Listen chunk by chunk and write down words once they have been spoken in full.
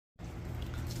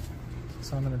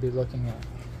So I'm going to be looking at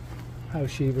how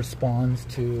she responds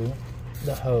to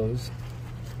the hose.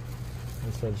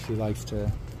 I said she likes to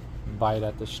bite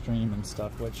at the stream and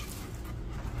stuff, which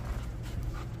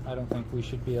I don't think we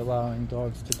should be allowing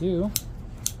dogs to do.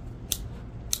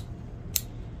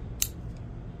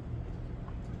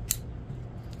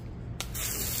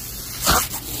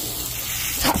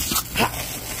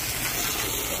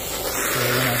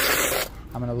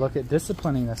 I'm going to look at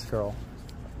disciplining this girl.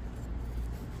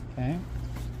 Okay,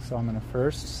 so I'm going to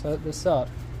first set this up.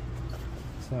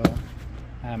 So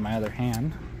I have my other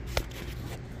hand.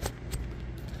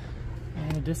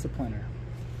 And a discipliner.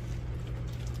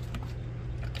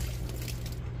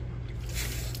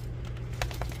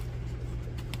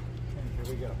 Okay,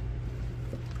 here we go.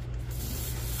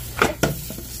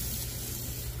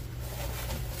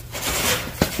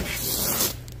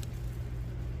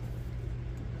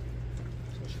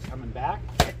 So she's coming back.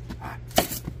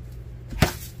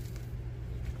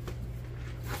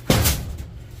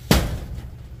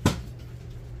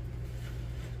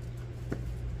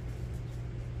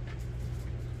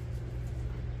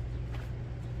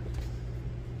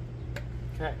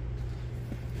 Okay,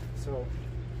 so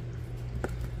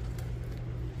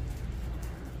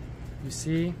you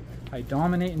see, I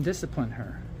dominate and discipline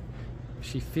her.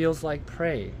 She feels like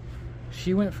prey.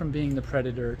 She went from being the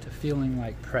predator to feeling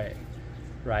like prey,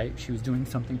 right? She was doing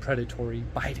something predatory,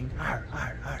 biting, arr,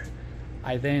 arr, arr.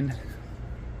 I then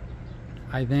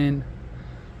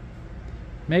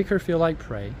make her feel like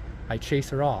prey. I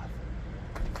chase her off.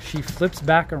 She flips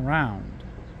back around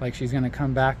like she's gonna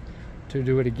come back to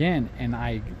do it again, and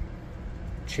I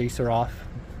chase her off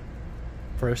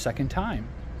for a second time.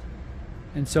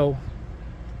 And so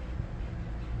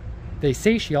they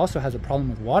say she also has a problem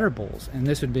with water bowls, and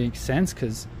this would make sense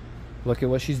because look at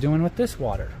what she's doing with this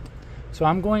water. So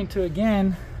I'm going to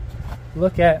again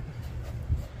look at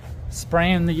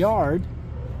spraying the yard,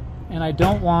 and I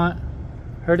don't want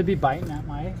her to be biting at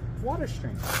my water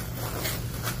stream.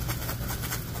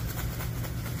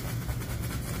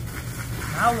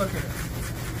 Now look at her.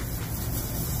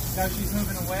 Now she's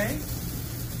moving away.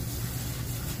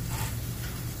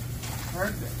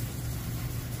 Perfect.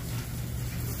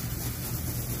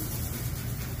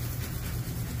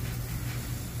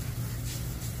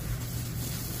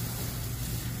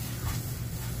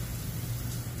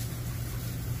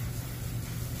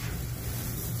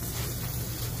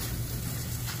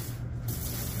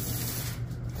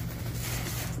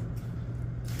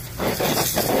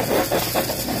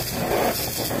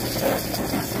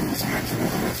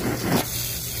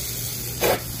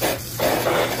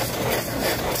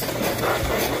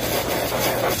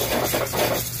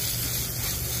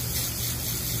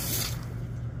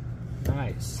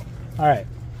 Nice. All right.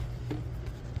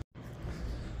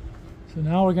 So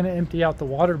now we're going to empty out the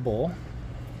water bowl.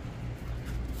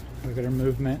 Look at her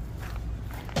movement.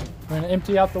 We're going to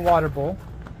empty out the water bowl.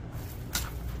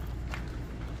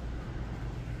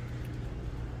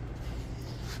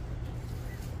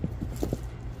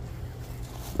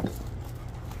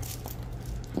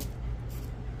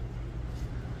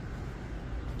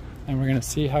 And we're going to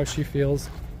see how she feels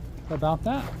about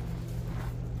that.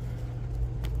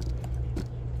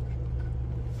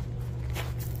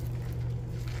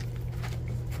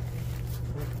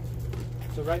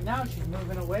 So right now she's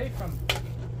moving away from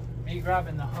me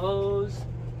grabbing the hose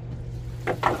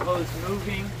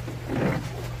moving. And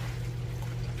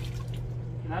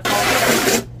that's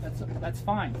all. That's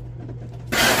fine.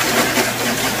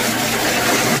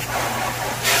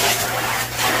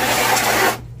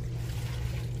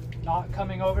 Not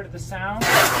coming over to the sound.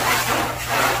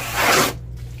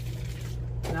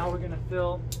 Now we're going to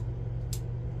fill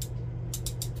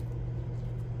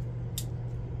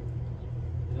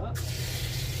it up.